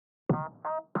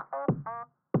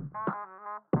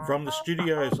From the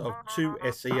studios of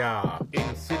 2SER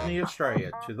in Sydney,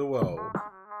 Australia to the world,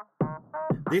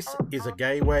 this is a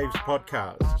Gaywaves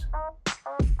podcast,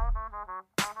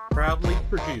 proudly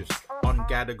produced on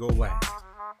Gadigal land.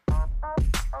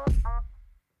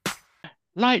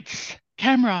 Lights,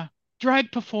 camera,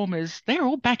 drag performers, they're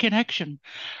all back in action,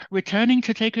 returning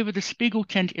to take over the Spiegel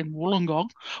tent in Wollongong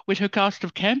with her cast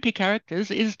of campy characters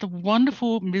is the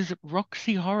wonderful Ms.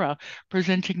 Roxee Horror,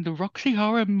 presenting the Roxee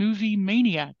Horror movie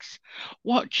Maniacs.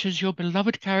 Watch as your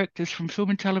beloved characters from film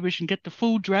and television get the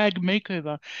full drag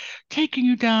makeover, taking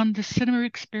you down the cinema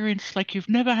experience like you've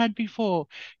never had before.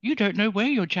 You don't know where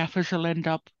your Jaffas will end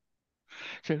up.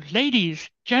 So, ladies,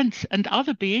 gents, and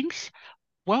other beings,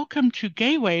 welcome to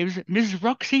Gaywaves, Ms.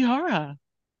 Roxee Horror.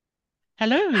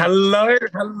 Hello,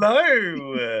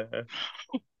 Hello.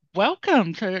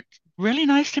 welcome. So it's really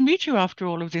nice to meet you after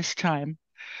all of this time.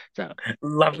 So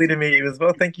Lovely to meet you as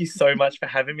well. Thank you so much for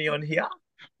having me on here.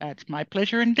 that's my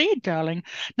pleasure indeed, darling.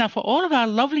 Now, for all of our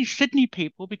lovely Sydney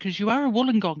people, because you are a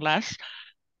Wollongong lass,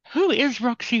 who is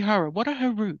Roxee Horror? What are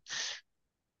her roots?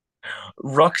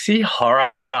 Roxy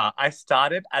Horror. I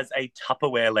started as a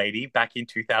Tupperware lady back in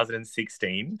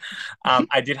 2016.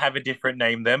 I did have a different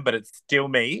name then, but it's still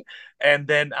me. And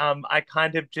then I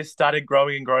kind of just started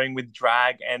growing and growing with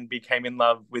drag and became in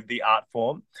love with the art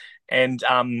form. And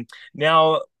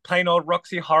now plain old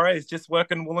Roxy Horror is just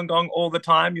working Wollongong all the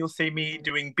time. You'll see me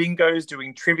doing bingos,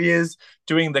 doing trivias,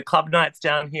 doing the club nights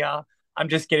down here. I'm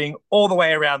just getting all the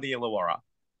way around the Illawarra.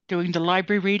 Doing the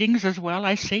library readings as well,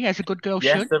 I see, as a good girl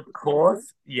Yes, should. of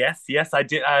course. Yes, I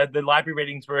did. The library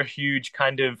readings were a huge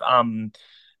kind of,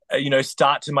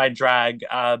 start to my drag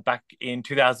back in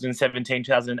 2017,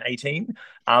 2018.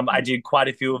 I did quite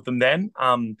a few of them then.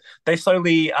 They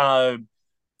slowly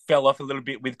fell off a little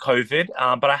bit with COVID,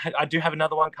 but I do have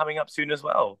another one coming up soon as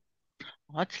well.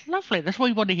 Well, that's lovely. That's what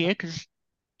we want to hear because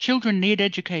children need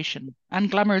education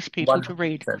and glamorous people to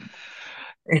read.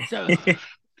 100%. So,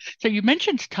 so you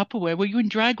mentioned Tupperware. Were you in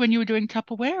drag when you were doing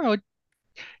Tupperware, or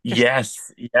just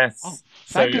Yes, oh, yes.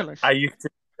 So I fabulous? used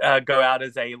to go out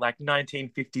as a like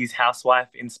 1950s housewife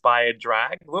inspired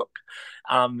drag look,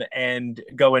 and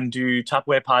go and do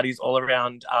Tupperware parties all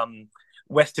around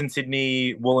Western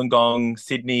Sydney, Wollongong,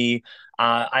 Sydney.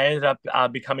 I ended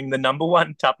up becoming the number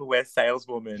one Tupperware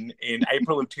saleswoman in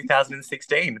April of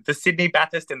 2016 for Sydney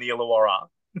Bathurst and the Illawarra.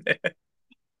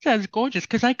 Sounds gorgeous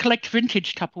because I collect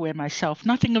vintage Tupperware myself.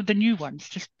 Nothing of the new ones,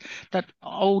 just that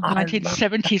old I love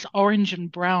 1970s orange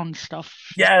and brown stuff.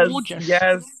 It's Yes, gorgeous.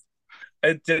 yes.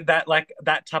 That like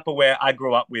that Tupperware I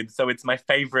grew up with, so it's my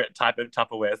favorite type of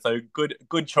Tupperware. So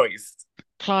good choice.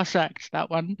 Class act,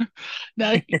 that one.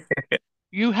 Now,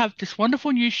 you have this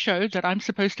wonderful new show that I'm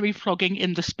supposed to be flogging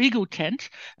in the Spiegel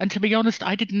tent. And to be honest,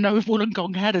 I didn't know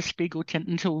Wollongong had a Spiegel tent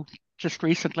until just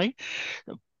recently.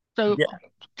 So Yeah.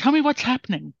 tell me what's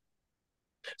happening.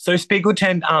 So Spiegel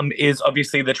tent is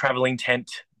obviously the traveling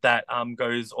tent that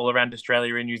goes all around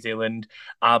Australia and New Zealand,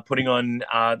 putting on.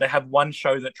 They have one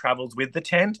show that travels with the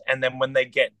tent, and then when they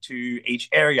get to each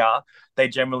area, they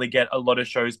generally get a lot of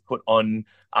shows put on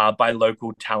by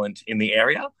local talent in the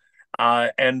area.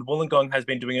 And Wollongong has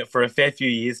been doing it for a fair few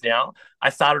years now. I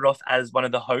started off as one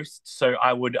of the hosts, so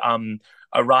I would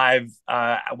arrive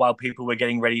while people were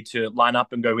getting ready to line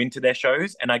up and go into their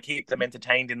shows, and I keep them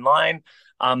entertained in line.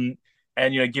 Um,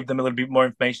 and give them a little bit more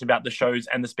information about the shows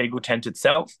and the Spiegel tent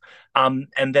itself. And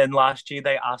then last year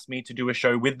they asked me to do a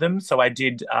show with them, so I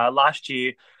did last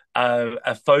year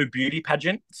a faux beauty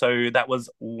pageant. So that was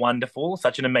wonderful,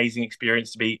 such an amazing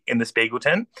experience to be in the Spiegel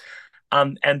tent.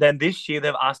 And then this year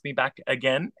they've asked me back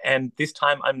again, and this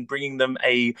time I'm bringing them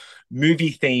a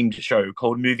movie themed show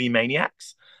called Movie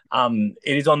Maniacs.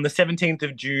 It is on the 17th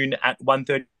of June at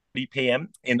 1:30 p.m.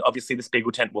 in obviously the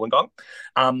Spiegel tent Wollongong.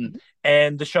 Um,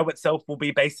 and the show itself will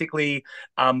be basically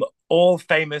all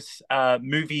famous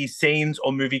movie scenes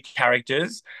or movie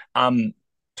characters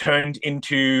turned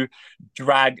into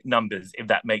drag numbers, if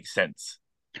that makes sense.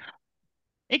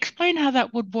 Explain how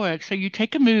that would work. So you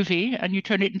take a movie and you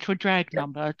turn it into a drag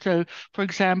number. So, for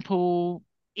example,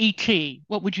 E.T.,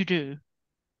 what would you do?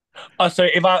 Oh, so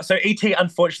ET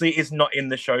unfortunately is not in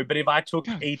the show, but if I took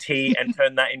Oh. ET and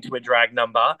turned that into a drag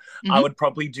number, I Hmm. would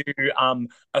probably do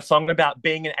a song about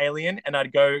being an alien, and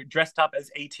I'd go dressed up as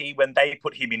ET when they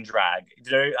put him in drag.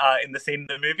 In the scene in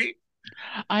the movie.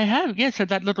 I have, yes. So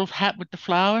that little hat with the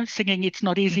flower singing "It's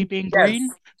Not Easy Being Yes. Green."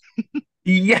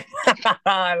 Yeah,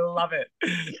 I love it.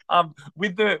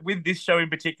 With this show in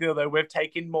particular, though, we've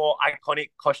taken more iconic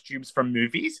costumes from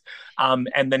movies, and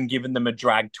then given them a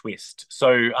drag twist.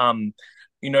 So,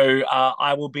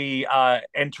 I will be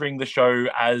entering the show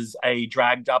as a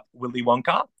dragged up Willy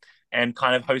Wonka and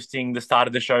kind of hosting the start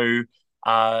of the show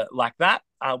like that.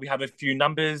 We have a few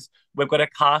numbers. We've got a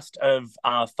cast of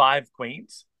five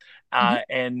queens, Hmm.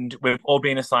 and we've all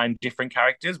been assigned different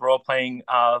characters. We're all playing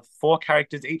four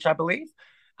characters each, I believe.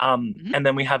 Hmm. And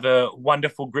then we have a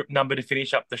wonderful group number to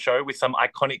finish up the show with some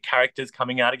iconic characters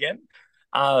coming out again.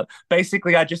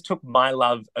 Basically, I just took my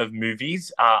love of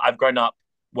movies. I've grown up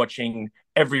watching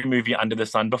every movie under the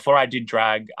sun. Before I did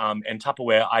drag and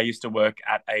Tupperware, I used to work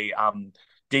at a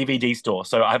DVD store.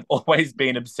 So I've always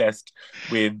been obsessed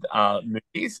with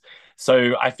movies.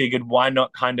 So I figured, why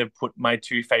not kind of put my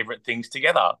two favorite things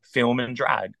together, film and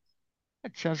drag?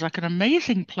 It sounds like an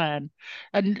amazing plan.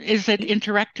 And is it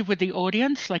interactive with the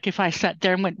audience? Like if I sat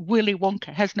there and went, Willy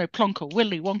Wonka has no plonker,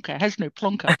 Willy Wonka has no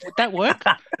plonker, would that work?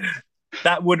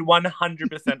 That would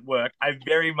 100% work. I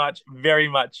very much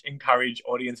encourage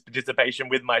audience participation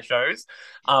with my shows.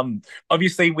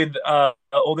 Obviously, with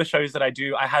all the shows that I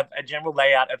do, I have a general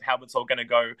layout of how it's all going to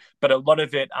go, but a lot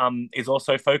of it is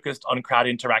also focused on crowd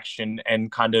interaction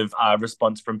and kind of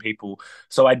response from people.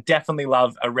 So I definitely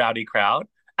love a rowdy crowd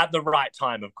at the right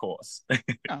time, of course.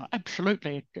 Oh,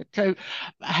 absolutely. So,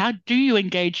 how do you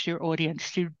engage your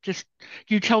audience? Do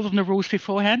you tell them the rules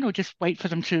beforehand, or just wait for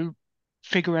them to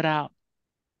figure it out?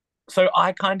 So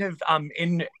I kind of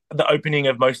in the opening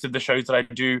of most of the shows that I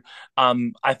do,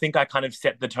 I think I kind of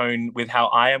set the tone with how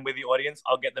I am with the audience.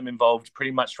 I'll get them involved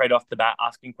pretty much straight off the bat,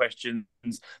 asking questions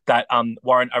that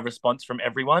warrant a response from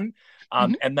everyone,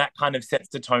 Hmm. and that kind of sets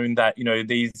the tone that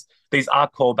these are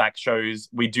callback shows.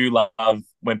 We do love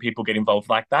when people get involved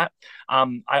like that.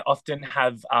 I often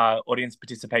have audience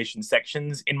participation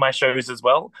sections in my shows as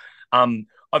well.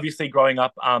 Obviously, growing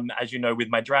up, as you know, with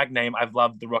my drag name, I've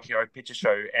loved the Roxee Horror Picture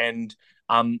Show, and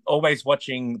always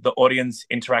watching the audience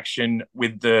interaction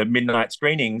with the midnight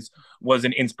screenings was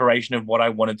an inspiration of what I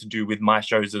wanted to do with my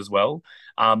shows as well.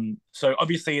 So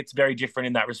obviously, it's very different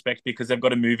in that respect because they've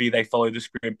got a movie, they follow the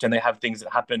script, and they have things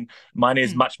that happen. Mine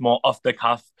is Mm. much more off the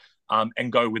cuff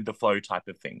and go with the flow type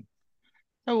of thing.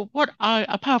 So,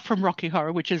 apart from Rocky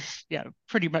Horror, which is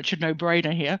pretty much a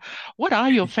no-brainer here, what are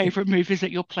your favorite movies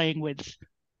that you're playing with?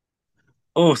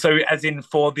 Oh, so as in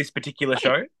for this particular Oh,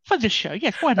 show? for this show,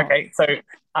 yes, why not? Okay, so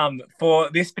for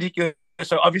this particular,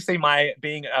 so obviously my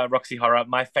being a Roxy Horror,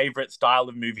 my favorite style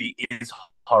of movie is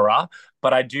horror,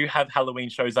 but I do have Halloween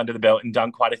shows under the belt and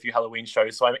done quite a few Halloween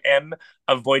shows, so I am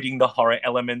avoiding the horror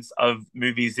elements of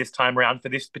movies this time around for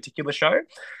this particular show.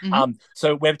 Hmm.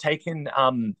 So we've taken.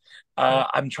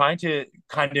 I'm trying to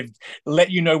kind of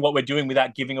let you know what we're doing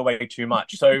without giving away too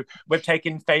much. So we've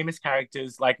taken famous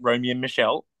characters like Romeo and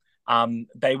Michelle.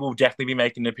 They will definitely be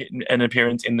making an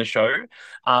appearance in the show.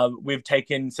 We've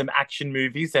taken some action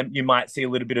movies, and you might see a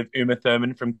little bit of Uma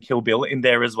Thurman from Kill Bill in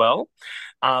there as well.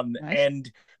 Nice.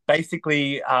 And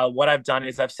basically, what I've done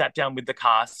is I've sat down with the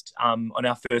cast on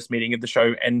our first meeting of the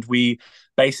show, and we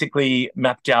basically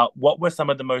mapped out what were some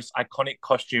of the most iconic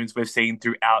costumes we've seen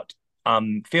throughout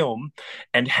film,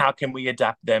 and how can we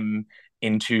adapt them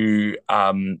into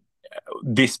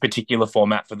this particular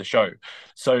format for the show.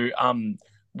 So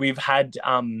we've had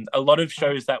a lot of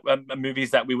shows that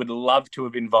movies that we would love to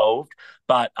have involved,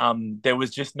 but there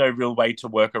was just no real way to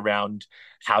work around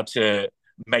how to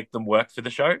make them work for the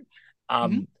show.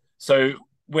 Hmm. So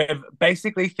we've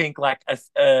basically think like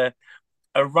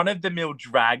a run of the mill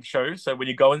drag show. So when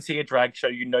you go and see a drag show,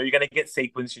 you know you're going to get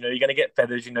sequins, you know you're going to get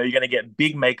feathers, you know you're going to get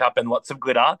big makeup and lots of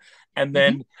glitter. And Hmm.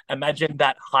 then imagine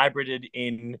that hybrided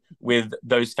in with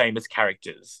those famous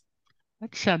characters.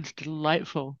 That sounds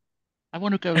delightful. I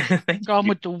want to go Thank go on you.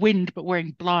 with the wind, but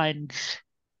wearing blinds.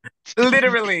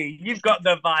 Literally, you've got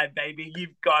the vibe, baby.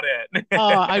 You've got Oh, it.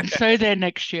 I'm so there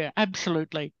next year.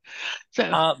 Absolutely. So,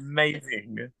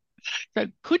 Amazing. so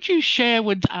could you share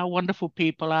with our wonderful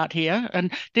people out here?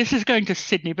 And this is going to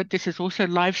Sydney, but this is also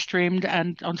live streamed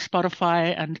and on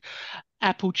Spotify and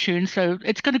Apple Tunes. So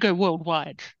it's going to go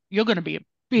worldwide. You're going to be a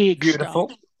big star,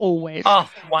 Beautiful. always. Oh,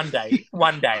 one day,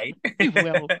 one day. You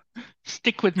will.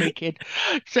 Stick with me, kid.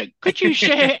 So could you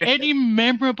share any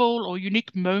memorable or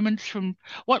unique moments from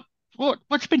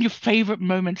what's been your favorite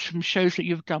moments from shows that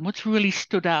you've done? What's really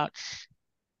stood out?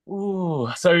 Ooh,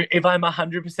 so if I'm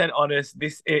 100% honest,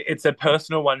 it's a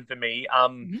personal one for me.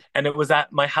 Mhm. And it was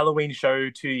at my Halloween show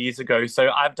 2 years ago. So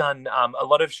I've done a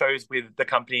lot of shows with the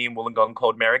company in Wollongong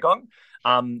called Merigong.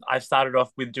 I started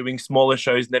off with doing smaller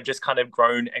shows, and they've just kind of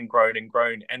grown and grown and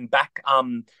grown. And back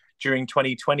during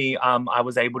 2020, I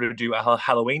was able to do a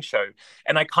Halloween show,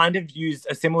 and I kind of used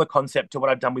a similar concept to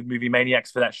what I've done with Movie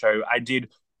Maniacs for that show. I did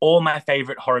all my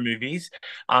favorite horror movies,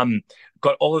 um,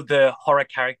 got all of the horror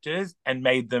characters and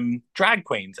made them drag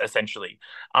queens, essentially.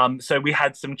 So we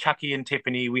had some Chucky and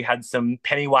Tiffany, we had some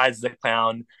Pennywise the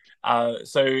Clown.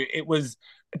 So it was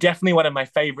definitely one of my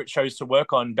favorite shows to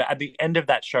work on. But at the end of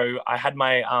that show, I had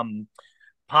my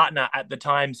partner at the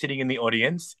time sitting in the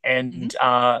audience Mhm. and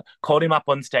called him up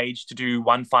on stage to do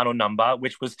one final number,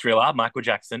 which was Thriller, Michael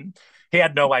Jackson. He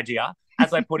had no idea.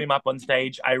 As I put him up on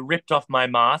stage, I ripped off my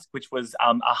mask, which was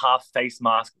a half face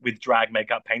mask with drag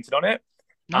makeup painted on it.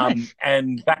 Nice.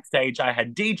 And backstage, I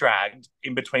had de-dragged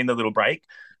in between the little break.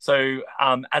 So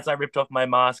as I ripped off my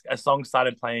mask, a song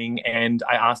started playing, and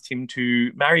I asked him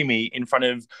to marry me in front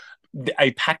of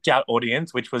a packed out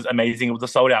audience, which was amazing. It was a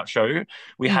sold out show.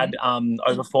 We Mm. had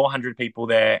over 400 people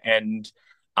there, and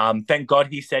thank God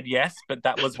he said yes. But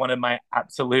that was one of my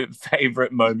absolute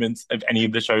favorite moments of any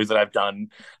of the shows that I've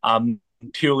done.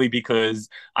 Purely because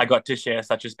I got to share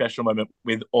such a special moment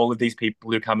with all of these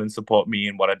people who come and support me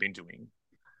in what I've been doing.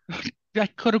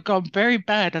 That could have gone very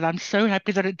bad, and I'm so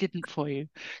happy that it didn't for you.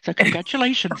 So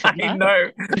congratulations on I that.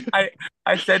 know. I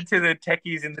I said to the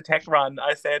techies in the tech run,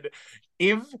 I said,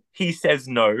 if he says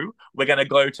no, we're going to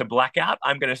go to blackout.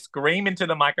 I'm going to scream into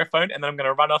the microphone, and then I'm going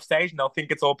to run off stage, and they'll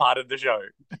think it's all part of the show.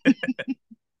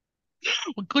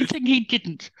 Well, good thing he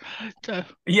didn't. So,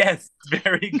 Yes,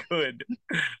 very good.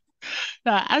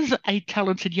 now, as a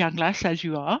talented young lass as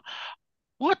you are,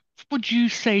 what would you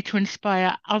say to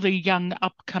inspire other young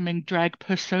upcoming drag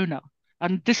persona?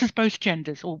 And this is both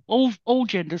genders, or all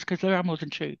genders, because there are more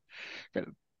than two. So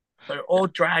So all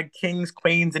drag kings,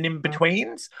 queens, and in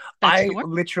betweens. that's the I one.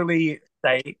 literally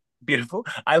say, beautiful.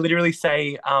 I literally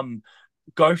say,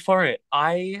 go for it.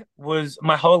 I was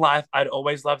my whole life, I'd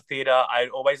always loved theater. I'd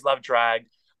always loved drag.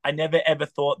 I never ever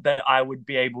thought that I would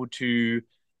be able to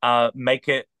make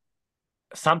it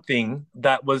something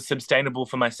that was sustainable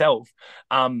for myself.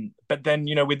 But then,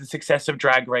 with the success of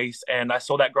Drag Race, and I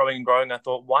saw that growing and growing, I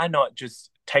thought, why not just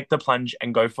take the plunge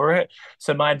and go for it?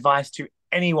 So my advice to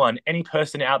anyone, any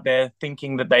person out there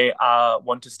thinking that they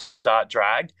want to start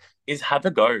drag is have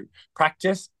a go.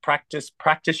 Practice, practice,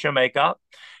 practice your makeup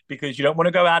because you don't want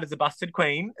to go out as a busted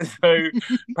queen. So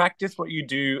practice what you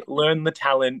do, learn the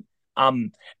talent,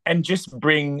 and just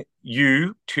bring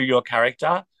you to your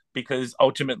character because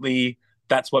ultimately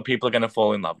that's what people are going to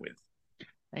fall in love with.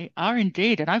 They are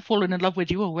indeed, and I've fallen in love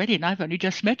with you already, and I've only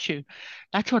just met you.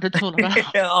 That's what it's all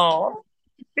about. Oh,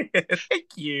 thank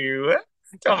you.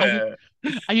 So Stop it.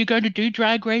 are you going to do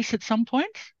Drag Race at some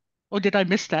point? Or did I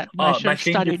miss that? And I Oh, should my have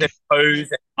fingers studied. and toes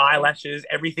and eyelashes,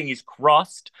 everything is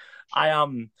crossed.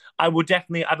 I will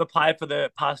definitely I've applied for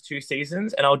the past 2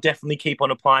 seasons and I'll definitely keep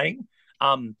on applying.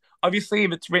 Um Obviously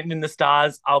if it's written in the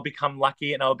stars, I'll become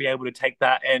lucky and I'll be able to take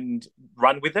that and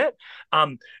run with it.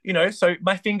 So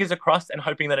my fingers are crossed and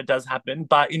hoping that it does happen.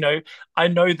 But I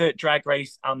know that Drag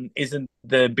Race isn't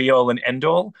the be all and end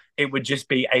all. It would just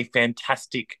be a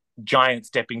fantastic giant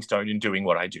stepping stone in doing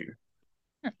what I do.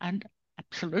 And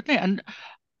absolutely. And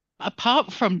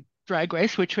apart from Drag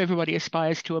Race, which everybody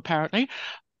aspires to apparently,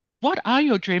 what are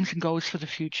your dreams and goals for the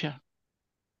future?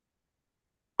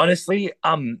 Honestly,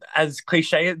 as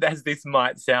cliche as this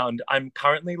might sound, I'm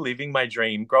currently living my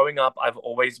dream. Growing up, I've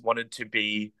always wanted to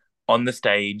be on the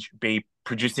stage, be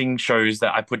producing shows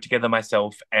that I put together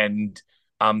myself and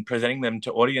presenting them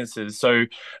to audiences. So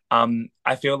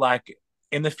I feel like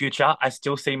in the future, I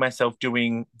still see myself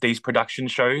doing these production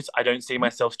shows. I don't see Mhm.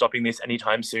 myself stopping this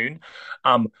anytime soon.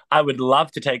 I would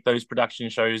love to take those production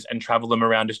shows and travel them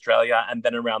around Australia and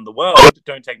then around the world.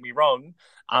 Don't take me wrong.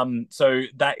 So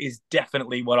that is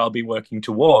definitely what I'll be working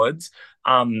towards.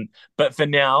 But for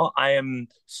now, I am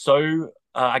so,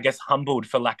 I guess, humbled,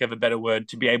 for lack of a better word,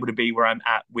 to be able to be where I'm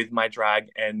at with my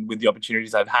drag and with the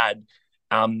opportunities I've had.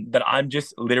 That I'm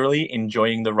just literally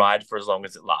enjoying the ride for as long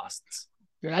as it lasts.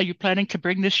 Are you planning to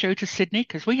bring this show to Sydney?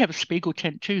 Because we have a Spiegel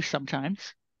tent too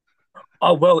sometimes.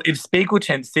 Oh, well, if Spiegel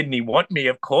Tent Sydney want me,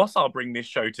 of course I'll bring this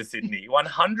show to Sydney.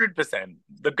 100%.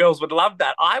 The girls would love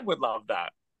that. I would love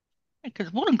that. Because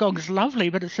Wollongong is lovely,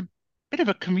 but it's a bit of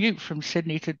a commute from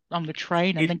Sydney to on the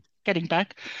train and It then getting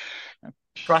back.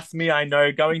 Trust me, I know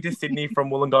going to Sydney from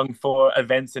Wollongong for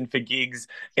events and for gigs,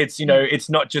 Mm. it's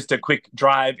not just a quick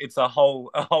drive, it's a whole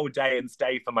day and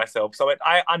stay for myself. So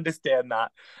I understand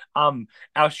that.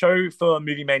 Our show for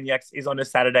Movie Maniacs is on a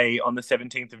Saturday on the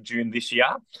 17th of June this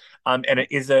year. And it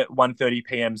is at 1:30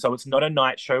 p.m. So it's not a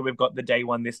night show. We've got the day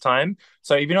one this time.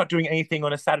 So if you're not doing anything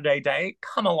on a Saturday day,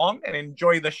 come along and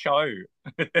enjoy the show.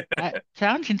 That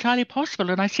sounds entirely possible,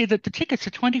 and I see that the tickets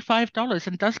are $25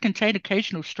 and does contain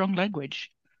occasional strong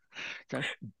language. So, so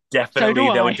do Definitely,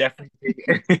 there were I.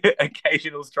 definitely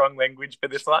occasional strong language for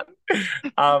this one.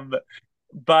 Um,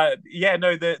 But yeah,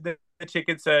 no, the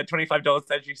tickets are $25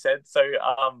 as you said. So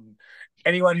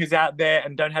anyone who's out there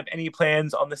and don't have any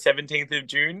plans on the 17th of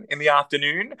June in the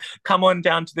afternoon, come on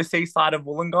down to the seaside of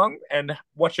Wollongong and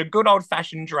watch a good old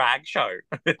fashioned drag show.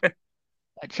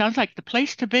 It sounds like the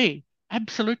place to be.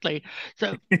 Absolutely.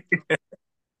 So,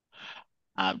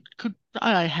 could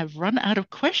I have run out of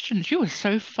questions? You were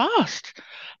so fast.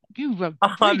 You were Oh,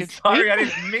 I'm brilliant speak. sorry, I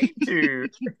didn't mean to.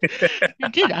 You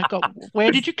did. I got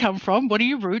where did you come from? What are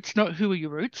your roots? Not who are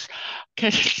your roots.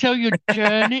 Can you tell your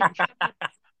journey?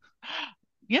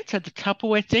 Yeah, so the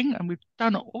Tupperware thing, and we've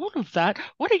done all of that.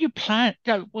 What are your plans?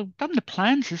 We've done the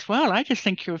plans as well. I just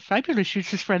think you're fabulous. You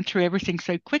just ran through everything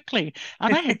so quickly.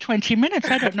 And I had 20 minutes.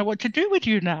 I don't know what to do with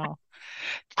you now.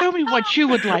 Tell me what you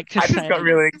would like to I just got say.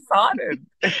 really excited.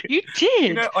 You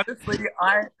did. Honestly,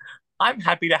 I'm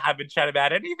happy to have a chat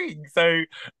about anything. So,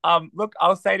 look,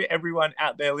 I'll say to everyone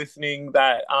out there listening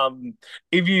that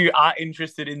if you are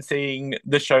interested in seeing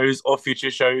the shows or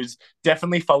future shows,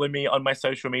 definitely follow me on my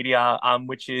social media,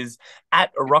 which is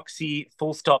at Roxee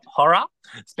full stop horror,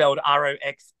 spelled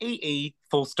Roxee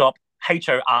full stop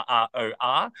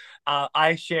Horror.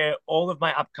 I share all of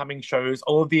my upcoming shows,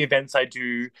 all of the events I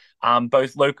do,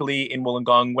 both locally in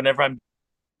Wollongong, whenever I'm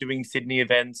doing Sydney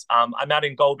events. I'm out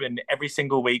in Goulburn every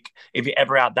single week if you're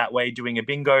ever out that way doing a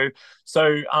bingo.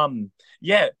 So,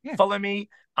 yeah, Yeah. follow me.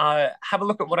 Have a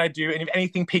look at what I do. And if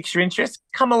anything piques your interest,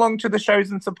 come along to the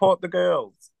shows and support the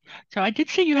girls. So I did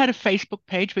see you had a Facebook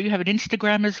page, but you have an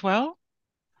Instagram as well,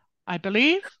 I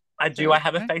believe. I do. I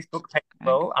have a Facebook page as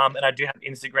well, and I do have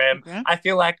Instagram. Instagram. I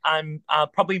feel like I'm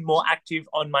probably more active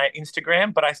on my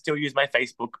Instagram, but I still use my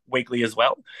Facebook weekly as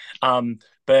well.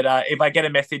 But if I get a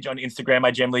message on Instagram,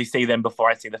 I generally see them before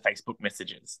I see the Facebook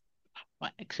messages.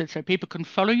 Right, excellent. So people can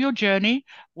follow your journey,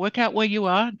 work out where you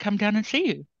are, and come down and see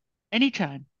you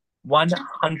anytime.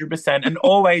 100%. And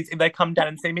always, if they come down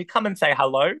and see me, come and say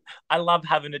hello. I love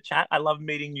having a chat. I love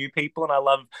meeting new people, and I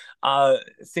love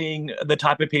seeing the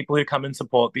type of people who come and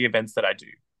support the events that I do.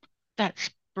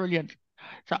 That's brilliant.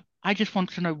 So I just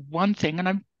want to know one thing, and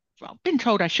I've been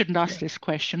told I shouldn't ask this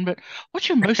question, but what's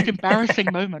your most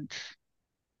embarrassing moment?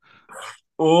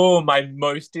 Oh, my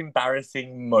most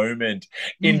embarrassing moment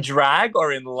in Mm. drag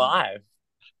or in live?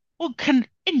 Well, can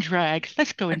in drag.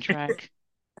 Let's go in drag.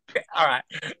 All right.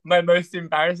 My most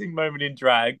embarrassing moment in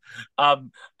drag.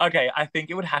 Okay, I think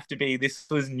it would have to be this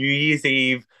was New Year's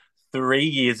Eve 3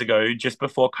 years ago, just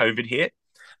before COVID hit.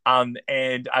 And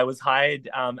I was hired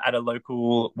at a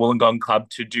local Wollongong club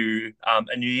to do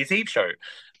a New Year's Eve show.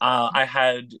 I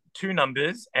had two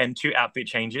numbers and two outfit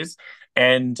changes.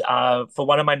 And for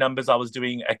one of my numbers, I was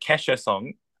doing a Kesha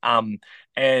song. Um,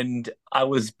 and I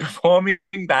was performing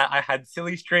that. I had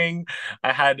silly string.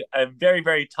 I had a very,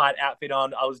 very tight outfit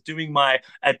on. I was doing my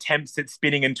attempts at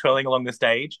spinning and twirling along the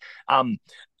stage.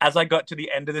 As I got to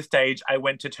the end of the stage, I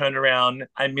went to turn around.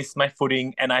 I missed my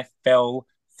footing and I fell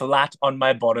flat on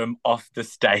my bottom off the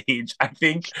stage. I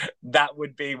think that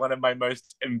would be one of my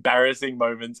most embarrassing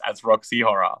moments as Roxee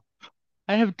Horror.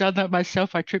 I have done that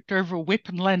myself. I tripped over a whip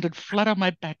and landed flat on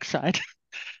my backside,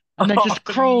 and then just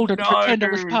Oh crawled and no. pretend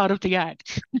it was part of the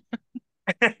act.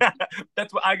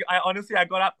 That's what I honestly I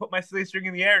got up, put my silly string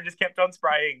in the air, and just kept on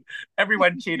spraying.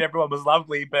 Everyone cheered, everyone was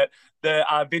lovely, but the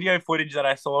video footage that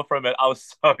I saw from it, I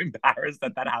was so embarrassed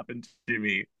that that happened to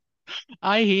me.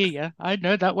 I hear you. I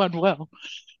know that one well.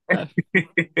 Uh,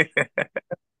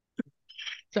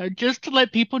 so just to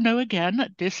let people know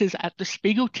again, this is at the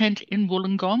Spiegel Tent in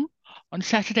Wollongong on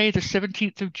Saturday, the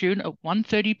 17th of June at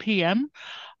 1:30 p.m.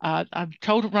 I'm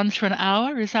told it runs for an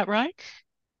hour. Is that right?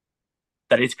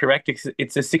 That is correct.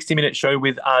 It's a 60-minute show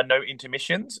with no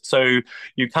intermissions. So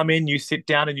you come in, you sit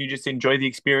down, and you just enjoy the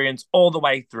experience all the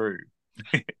way through.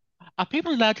 Are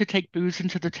people allowed to take booze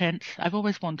into the tent? I've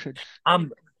always wanted.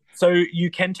 Um, so you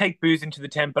can take booze into the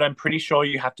tent, but I'm pretty sure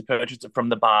you have to purchase it from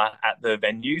the bar at the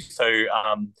venue. So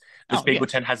the Oh, Spiegel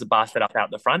yes. tent has a bar set up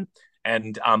out the front.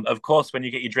 And of course, when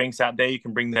you get your drinks out there, you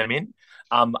can bring them in.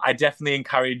 I definitely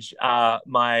encourage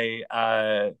my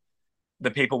the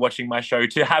people watching my show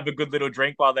to have a good little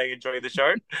drink while they enjoy the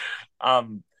show.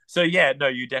 So yeah, no,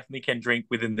 you definitely can drink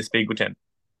within the Spiegel tent.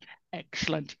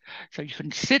 Excellent. So you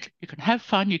can sit, you can have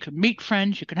fun, you can meet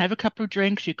friends, you can have a couple of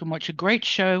drinks, you can watch a great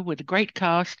show with a great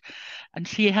cast and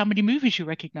see how many movies you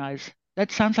recognize.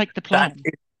 That sounds like the That plan.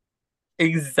 is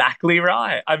exactly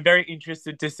right. I'm very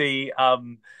interested to see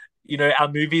our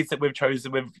movies that we've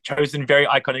chosen very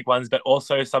iconic ones, but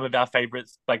also some of our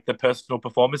favorites, like the personal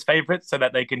performers' favorites, so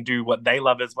that they can do what they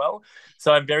love as well.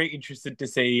 So I'm very interested to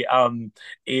see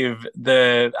if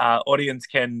the audience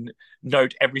can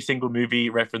note every single movie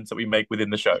reference that we make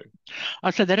within the show. Oh,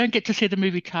 so they don't get to see the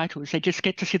movie titles. They just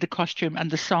get to see the costume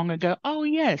and the song and go, oh,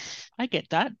 yes, I get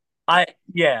that. I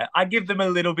give them a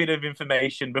little bit of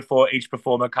information before each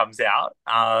performer comes out,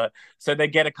 so they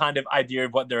get a kind of idea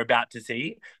of what they're about to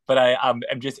see. But I am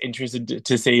just interested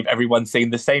to see if everyone's seen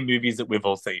the same movies that we've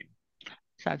all seen.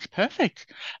 Sounds perfect.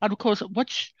 And of course,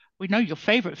 we know your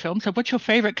favorite film. So what's your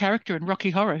favorite character in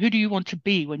Rocky Horror? Who do you want to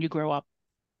be when you grow up?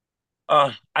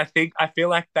 I feel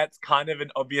like that's kind of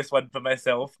an obvious one for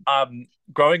myself.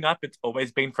 Growing up, it's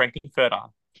always been Frankenfurter.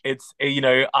 It's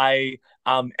I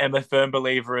am a firm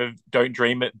believer of don't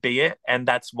dream it, be it, and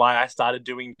that's why I started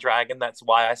doing drag, and that's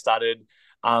why I started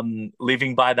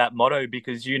living by that motto,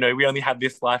 because we only have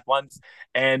this life once,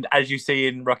 and as you see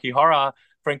in Rocky Horror,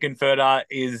 Frankenfurter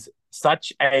is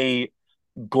such a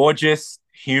gorgeous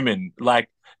human. Like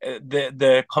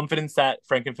the confidence that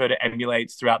Frankenfurter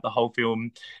emulates throughout the whole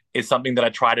film is something that I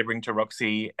try to bring to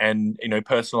Roxee, and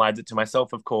personalize it to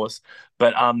myself, of course.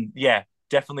 But yeah,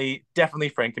 definitely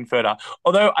Frankenfurter.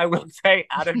 Although I will say,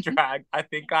 out of drag, I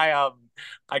think I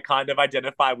kind of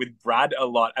identify with Brad a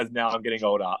lot as now I'm getting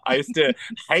older. I used to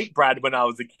hate Brad when I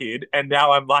was a kid, and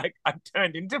now I'm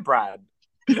turned into Brad.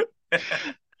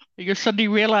 You're suddenly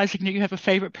realizing that you have a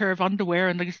favorite pair of underwear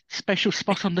and a special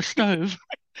spot on the stove.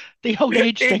 The old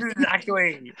age thing.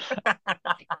 Exactly.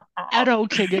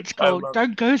 Adulting, it's called.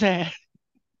 Don't go there.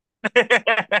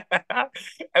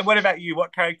 And what about you?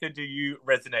 What character do you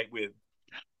resonate with?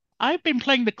 I've been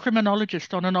playing the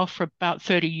criminologist on and off for about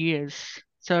 30 years.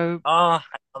 So, I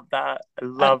love that. I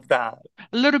love that.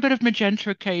 A little bit of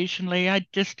magenta occasionally. I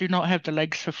just do not have the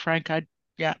legs for Frank.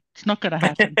 Yeah, it's not going to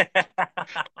happen.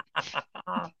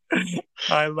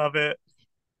 I love it.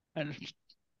 And it's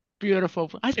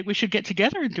beautiful. I think we should get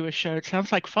together and do a show. It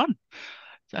sounds like fun.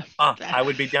 So, I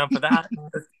would be down for that.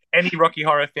 Any Rocky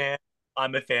Horror fan,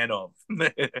 I'm a fan of.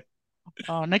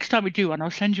 Next time we do one,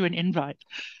 I'll send you an invite.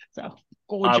 So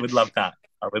gorgeous. I would love that.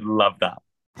 I would love that.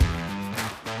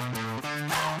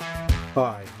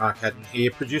 Hi, Mark Haddon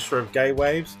here, producer of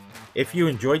Gaywaves. If you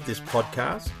enjoyed this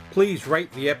podcast, please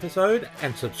rate the episode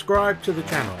and subscribe to the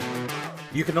channel.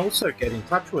 You can also get in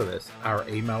touch with us. Our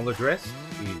email address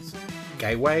is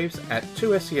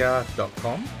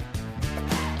gaywaves@2ser.com.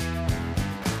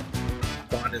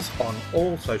 Find us on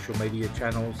all social media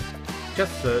channels.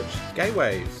 Just search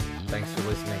Gaywaves. Thanks for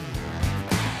listening.